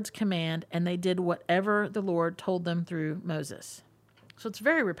at the Lord's command, and they did whatever the Lord told them through Moses. So it's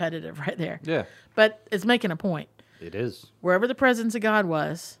very repetitive right there. Yeah. But it's making a point. It is. Wherever the presence of God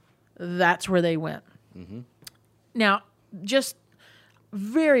was, that's where they went. Mm-hmm. Now, just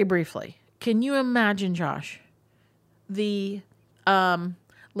very briefly, can you imagine, Josh, the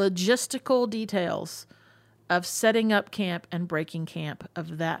logistical details of setting up camp and breaking camp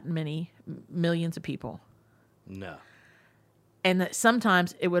of that many millions of people? No. and that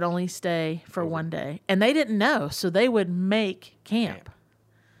sometimes it would only stay for one day. And they didn't know, so they would make camp.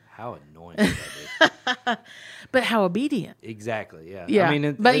 How annoying is that, dude? But how obedient. Exactly, yeah. Yeah, I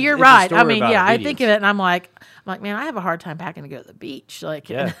mean, but you're it's a right. story I mean, about yeah, I obedience. think of it, and I'm like, man, I have a hard time packing to go to the beach. Like,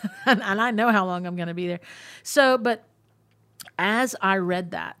 Yeah. and I know how long I'm going to be there. So, but as I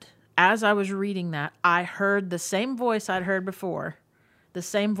read that, as I was reading that, I heard the same voice I'd heard before, the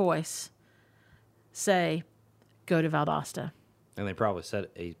same voice say, "Go to Valdosta." And he probably said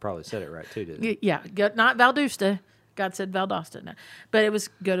it right too, didn't he? Yeah, not Valdosta. God said Valdosta, no. But it was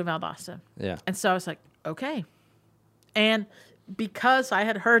go to Valdosta. Yeah. And so I was like, okay. And because I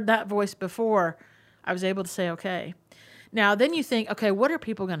had heard that voice before, I was able to say, okay. Now, then you think, okay, what are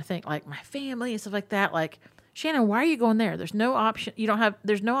people going to think? Like my family and stuff like that. Like, Shannon, why are you going there? There's no option.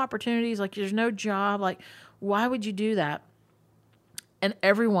 There's no opportunities. Like, there's no job. Like, why would you do that? And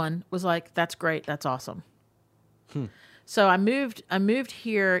everyone was like, that's great. That's awesome. So I moved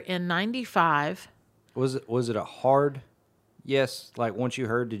here in 95. Was it a hard yes? Like once you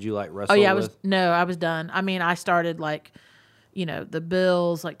heard, did you like wrestle? Oh yeah, with? I was done. I mean, I started like, the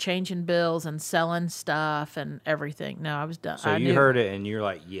bills, like changing bills and selling stuff and everything. No, I was done. So you heard it and you're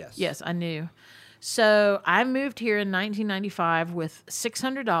like, yes. Yes, I knew. So I moved here in 1995 with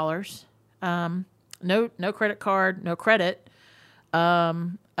 $600. No credit card, no credit.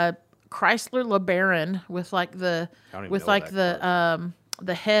 A Chrysler LeBaron with like the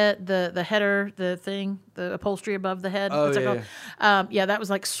header, the thing, the upholstery above the head. Oh, What's that called? Yeah, that was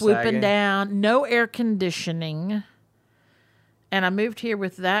like swooping Sagging. down. No air conditioning. And I moved here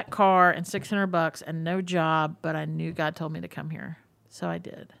with that car and $600 and no job, but I knew God told me to come here. So I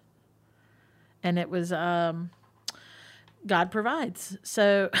did. And it was God provides.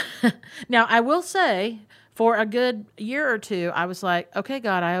 So now I will say for a good year or two, I was like, okay,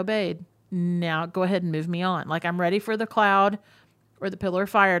 God, I obeyed. Now go ahead and move me on. Like I'm ready for the cloud or the pillar of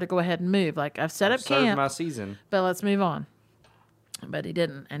fire to go ahead and move. Like I've set up served camp, my season. but let's move on. But he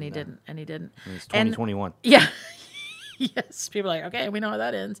didn't, and he didn't, and he didn't. And it's 2021. Yeah. Yes. People are like, okay, we know how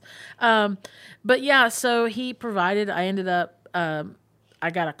that ends. But yeah, so he provided. I ended up, I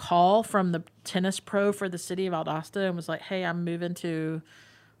got a call from the tennis pro for the city of Valdosta and was like, hey, I'm moving to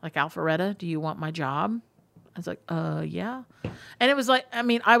like Alpharetta. Do you want my job? I was like, yeah. And it was like, I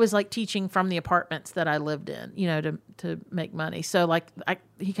mean, I was like teaching from the apartments that I lived in, to make money. So like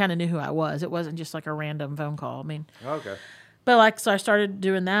he kind of knew who I was. It wasn't just like a random phone call. I mean, Okay. but like, so I started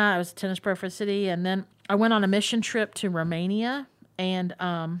doing that. I was a tennis pro for the city. And then I went on a mission trip to Romania and,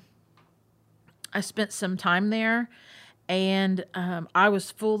 I spent some time there and, I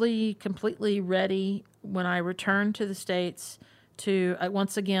was completely ready when I returned to the States to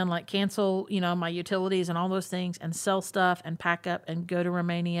once again, like cancel, my utilities and all those things and sell stuff and pack up and go to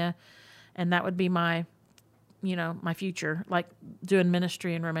Romania. And that would be my, my future, like doing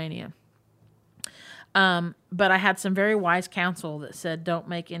ministry in Romania. But I had some very wise counsel that said, don't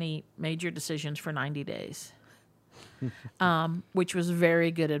make any major decisions for 90 days, which was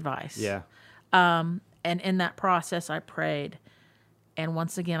very good advice. Yeah. And in that process, I prayed. And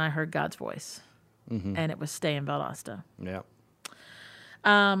once again, I heard God's voice. Mm-hmm. And it was stay in Valdosta. Yeah.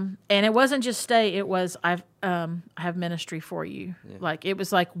 And it wasn't just stay. It was, I have ministry for you. Yeah. Like, it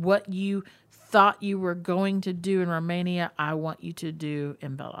was like what you thought you were going to do in Romania, I want you to do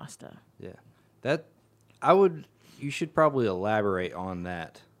in Valdosta. Yeah. You should probably elaborate on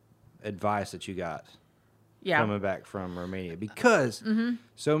that advice that you got coming back from Romania because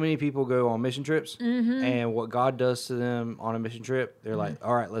so many people go on mission trips and what God does to them on a mission trip, they're like,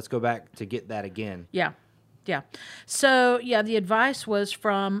 all right, let's go back to get that again. Yeah. Yeah. So, the advice was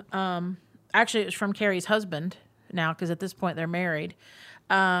from, actually it was from Carrie's husband now, because at this point they're married.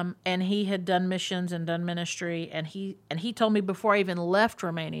 And he had done missions and done ministry. And he told me before I even left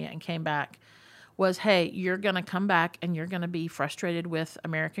Romania and came back was, hey, you're going to come back and you're going to be frustrated with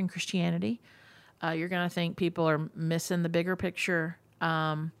American Christianity. You're going to think people are missing the bigger picture.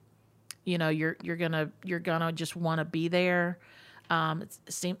 You're going to just want to be there.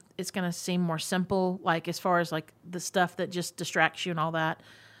 It's going to seem more simple, like as far as like the stuff that just distracts you and all that.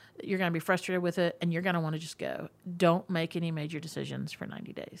 You're going to be frustrated with it, and you're going to want to just go. Don't make any major decisions for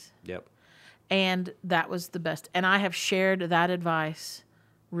 90 days. Yep. And that was the best. And I have shared that advice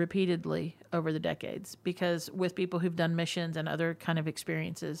repeatedly over the decades because with people who've done missions and other kind of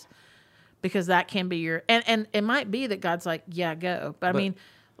experiences, because that can be and it might be that God's like, yeah, go. But I mean,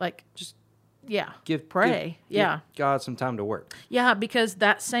 like, just, pray. Give God some time to work. Yeah, because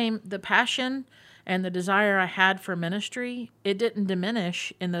the passion and the desire I had for ministry, it didn't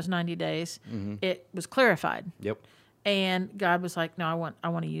diminish in those 90 days. Mm-hmm. It was clarified. Yep. And God was like, no, I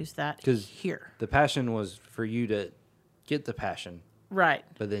want to use that here. The passion was for you get the passion, Right.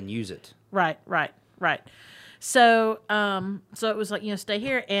 but then use it. Right. So, so it was like, stay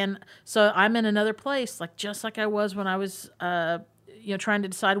here. And so I'm in another place, like just like I was when I was, trying to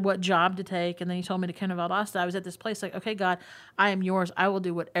decide what job to take. And then he told me to come to Valdosta. I was at this place like, okay, God, I am yours. I will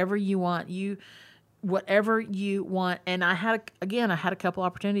do whatever you want. Whatever you want. And I had a couple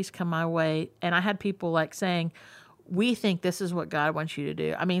opportunities come my way, and I had people like saying, we think this is what God wants you to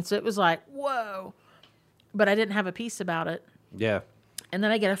do. I mean, so it was like, whoa, but I didn't have a peace about it. Yeah. And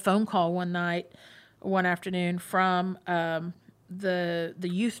then I get a phone call one afternoon from the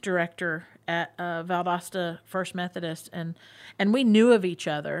youth director at Valdosta First Methodist, and we knew of each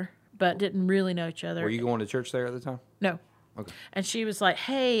other, but didn't really know each other. Were you going to church there at the time? No. Okay. And she was like,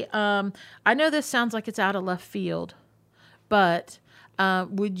 hey, I know this sounds like it's out of left field, but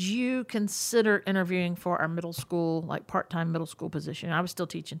would you consider interviewing for our middle school, like part-time middle school position? I was still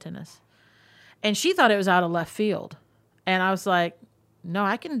teaching tennis. And she thought it was out of left field. And I was like, no,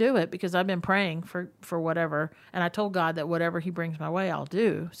 I can do it because I've been praying for whatever. And I told God that whatever he brings my way, I'll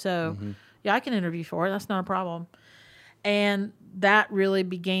do. So, yeah, I can interview for it. That's not a problem. And that really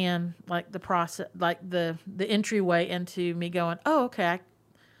began like the process, like the entryway into me going, oh, okay,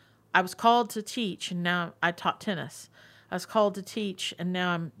 I was called to teach, and now I taught tennis. I was called to teach, and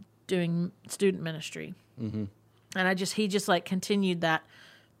now I'm doing student ministry. Mm-hmm. And he just like continued that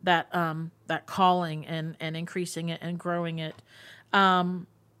calling and increasing it and growing it. And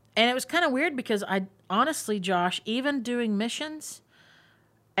it was kind of weird because I honestly, Josh, even doing missions,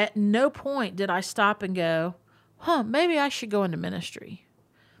 at no point did I stop and go, maybe I should go into ministry,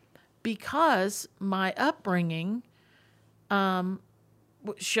 because my upbringing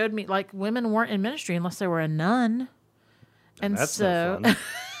showed me like women weren't in ministry unless they were a nun. And that's so, not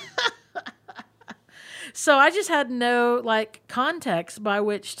fun. so I just had no like context by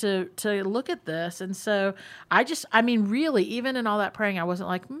which to look at this. And so really, even in all that praying, I wasn't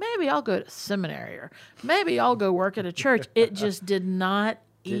like, maybe I'll go to seminary or maybe I'll go work at a church. It just did not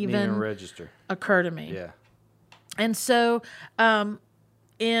Didn't even register. Occur to me. Yeah. And so,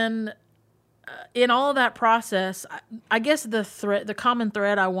 in all of that process, I guess the common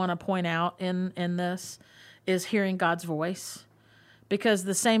thread I want to point out in this is hearing God's voice, because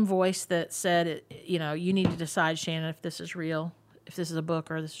the same voice that said, you need to decide, Shannon, if this is real, if this is a book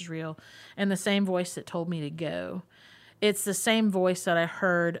or this is real, and the same voice that told me to go, it's the same voice that I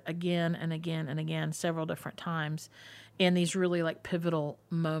heard again and again and again several different times in these really like pivotal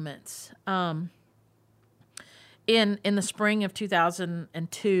moments. In the spring of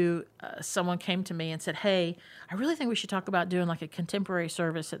 2002, someone came to me and said, hey, I really think we should talk about doing like a contemporary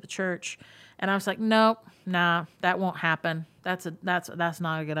service at the church. And I was like, nope, nah, that won't happen. That's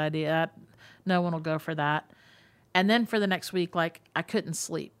not a good idea. No one will go for that. And then for the next week, like I couldn't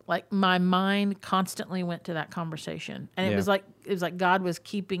sleep. Like my mind constantly went to that conversation. And it was like God was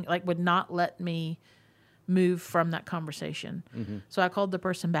would not let me move from that conversation. Mm-hmm. So I called the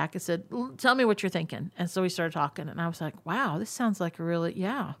person back and said, tell me what you're thinking. And so we started talking, and I was like, wow, this sounds like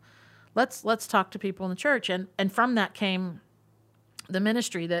let's talk to people in the church. And from that came the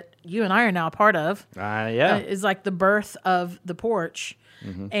ministry that you and I are now a part of. Is like the birth of the Porch.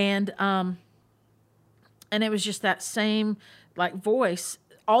 Mm-hmm. And it was just that same like voice.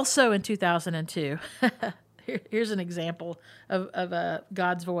 Also in 2002, here's an example of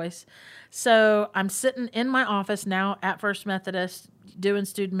God's voice. So I'm sitting in my office now at First Methodist doing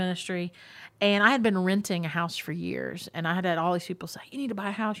student ministry, and I had been renting a house for years, and I had all these people say, you need to buy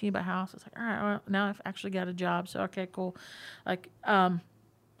a house, you need to buy a house. I was like, all right, well, now I've actually got a job, so okay, cool. And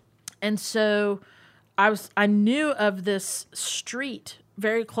so I knew of this street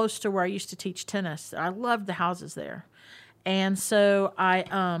very close to where I used to teach tennis. I loved the houses there. And so I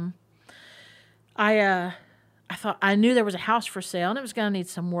thought I knew there was a house for sale and it was going to need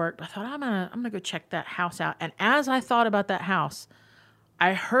some work. But I thought I'm gonna go check that house out. And as I thought about that house,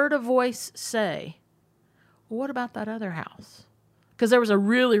 I heard a voice say, well, "What about that other house?" Because there was a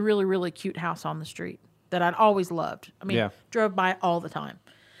really, really, really cute house on the street that I'd always loved. I mean, drove by it all the time,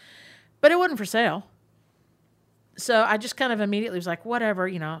 but it wasn't for sale. So I just kind of immediately was like, "Whatever,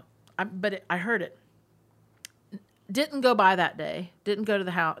 I heard it. Didn't go by that day. Didn't go to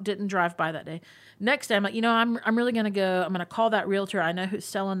the house. Didn't drive by that day. Next day, I'm like, I'm really going to go. I'm going to call that realtor. I know who's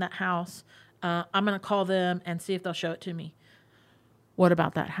selling that house. I'm going to call them and see if they'll show it to me. What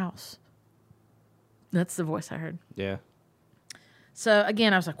about that house? That's the voice I heard. Yeah. So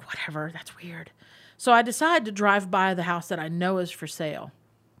again, I was like, whatever. That's weird. So I decided to drive by the house that I know is for sale.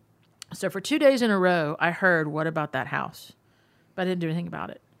 So for 2 days in a row, I heard, what about that house? But I didn't do anything about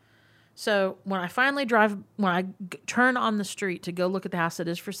it. So when I finally turn on the street to go look at the house that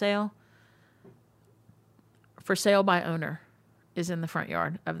is for sale, for sale by owner is in the front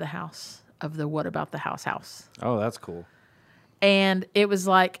yard of the house, of the What About the House. Oh, that's cool. And it was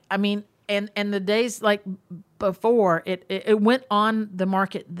like, I mean, and the days like before it went on the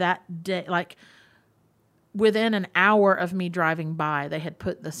market that day, like within an hour of me driving by, they had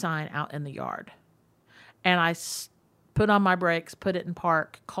put the sign out in the yard. And I put on my brakes, put it in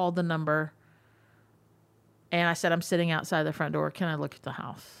park, called the number, and I said, I'm sitting outside the front door. Can I look at the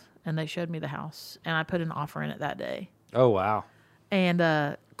house? And they showed me the house, and I put an offer in it that day. Oh, wow.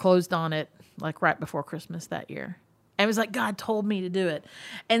 And closed on it like right before Christmas that year. And it was like God told me to do it.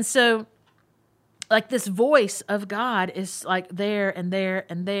 And so like this voice of God is like there and there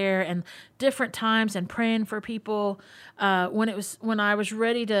and there and different times and praying for people. When I was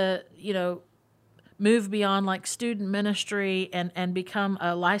ready to, move beyond like student ministry and become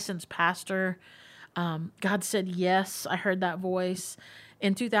a licensed pastor, God said yes. I heard that voice.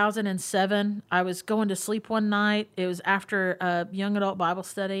 In 2007, I was going to sleep one night. It was after a young adult Bible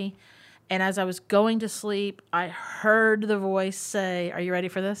study. And as I was going to sleep, I heard the voice say, are you ready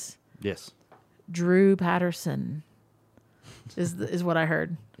for this? Yes. Drew Patterson is what I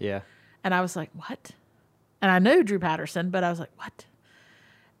heard. Yeah. And I was like, what? And I knew Drew Patterson, but I was like, what?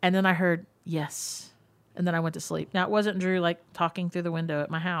 And then I heard, yes. And then I went to sleep. Now, it wasn't Drew like talking through the window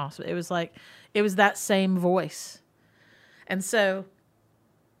at my house. It was that same voice. And so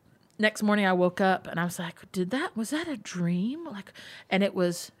next morning I woke up and I was like, was that a dream? And it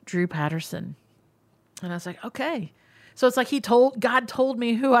was Drew Patterson. And I was like, okay. So it's like God told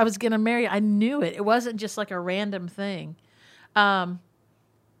me who I was going to marry. I knew it. It wasn't just like a random thing. It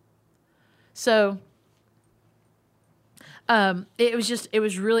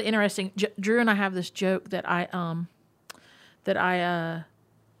was really interesting. Drew and I have this joke that I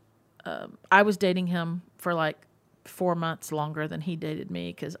was dating him for like 4 months longer than he dated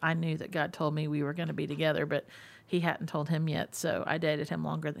me because I knew that God told me we were going to be together, but he hadn't told him yet. So I dated him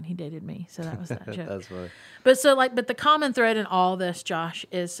longer than he dated me. So that was that joke. That's funny. But the common thread in all this, Josh,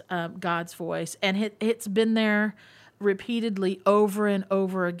 is God's voice. And it's been there repeatedly over and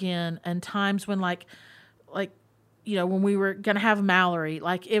over again. And times when when we were going to have Mallory,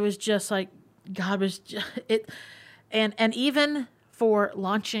 like it was just like God was it. And even for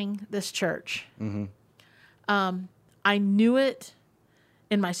launching this church, mm-hmm. I knew it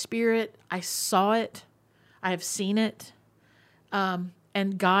in my spirit. I saw it. I have seen it.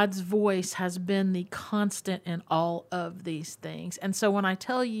 And God's voice has been the constant in all of these things. And so when I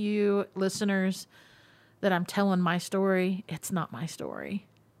tell you, listeners, that I'm telling my story, it's not my story.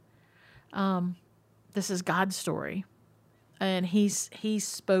 This is God's story. And he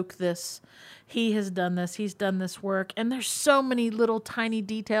spoke this. He has done this. He's done this work. And there's so many little tiny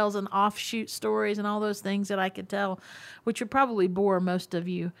details and offshoot stories and all those things that I could tell, which would probably bore most of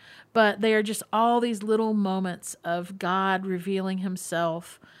you. But they are just all these little moments of God revealing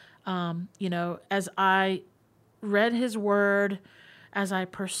himself. As I read his word, as I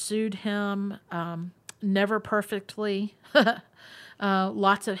pursued him, never perfectly,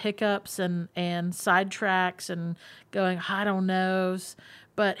 lots of hiccups and sidetracks and going, I don't knows.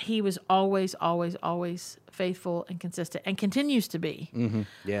 But he was always, always, always faithful and consistent and continues to be. Mm-hmm.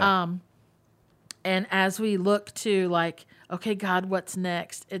 Yeah. And as we look to like, okay, God, what's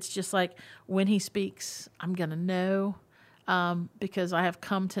next? It's just like when he speaks, I'm going to know because I have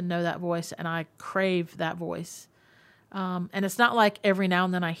come to know that voice and I crave that voice. And it's not like every now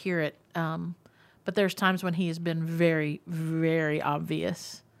and then I hear it. But there's times when he has been very, very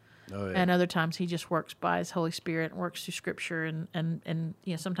obvious. Oh, yeah. And other times he just works by his Holy Spirit and works through Scripture and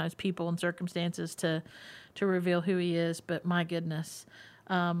sometimes people and circumstances to reveal who he is. But my goodness,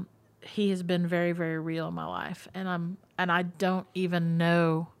 he has been very, very real in my life. And I don't even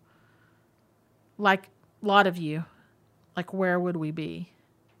know, like a lot of you, like where would we be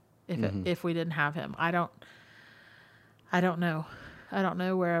if we didn't have him? I don't know. I don't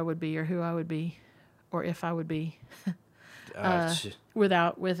know where I would be or who I would be or if I would be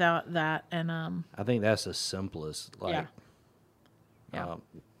without that. And I think that's the simplest. Like, yeah.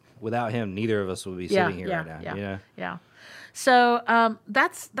 Without him, neither of us would be sitting here right now. Yeah. Yeah. So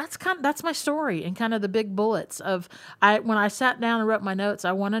that's my story and kind of the big bullets of when I sat down and wrote my notes.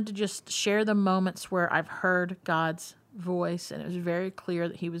 I wanted to just share the moments where I've heard God's voice and it was very clear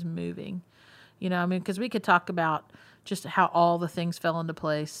that he was moving. Because we could talk about just how all the things fell into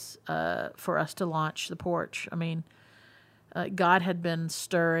place for us to launch the Porch. I mean, God had been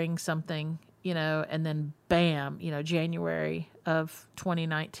stirring something, and then bam, January of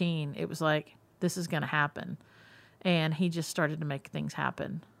 2019, it was like, this is going to happen. And he just started to make things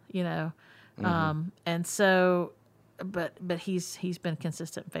happen, Mm-hmm. And so, but he's been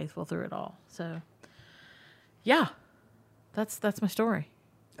consistent and faithful through it all. So, Yeah, that's my story.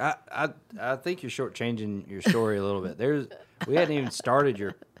 I think you're shortchanging your story a little bit. We hadn't even started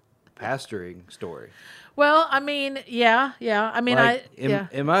your pastoring story. Well, I mean, yeah. I mean,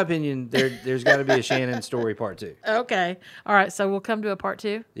 in my opinion, there's got to be a Shannon story part 2. Okay. All right. So we'll come to a part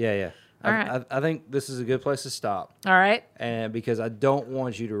 2. Yeah. All right. I think this is a good place to stop. All right. And because I don't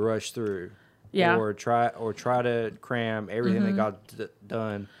want you to rush through, Yeah. or try to cram everything that got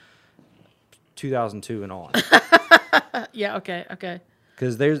done 2002 and on. Yeah. Okay.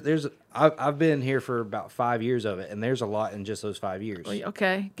 Because I've been here for about 5 years of it, and there's a lot in just those 5 years.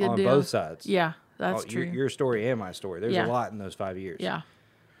 Okay. Good on deal. both sides. Yeah, that's true. Your story and my story. There's Yeah. a lot in those 5 years. Yeah.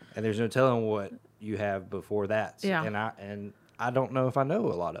 And there's no telling what you have before that. Yeah. And I don't know if I know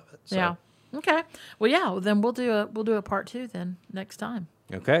a lot of it. So. Yeah. Okay. Well, yeah. Well, then we'll do a part 2 then next time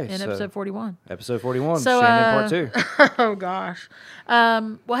Okay. in episode 41. Episode 41. So, Shannon part 2. Oh gosh.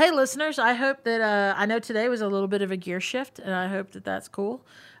 Well, hey, listeners. I hope that I know today was a little bit of a gear shift, and I hope that that's cool.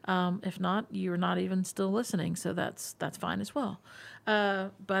 If not, you're not even still listening, so that's fine as well.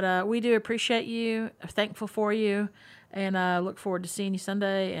 But we do appreciate you, thankful for you, and look forward to seeing you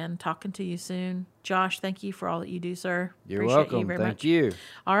Sunday and talking to you soon. Josh, thank you for all that you do, sir. You're Appreciate welcome. You very Thank much. you.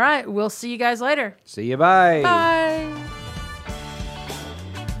 All right, we'll see you guys later. See you. Bye. Bye.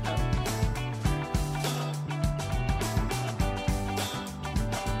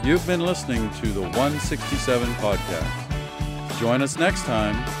 You've been listening to the 167 podcast. Join us next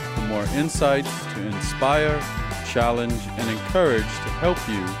time for more insights to inspire, challenge, and encourage to help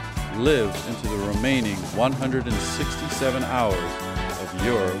you live into the remaining 167 hours of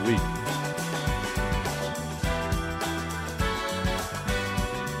your week.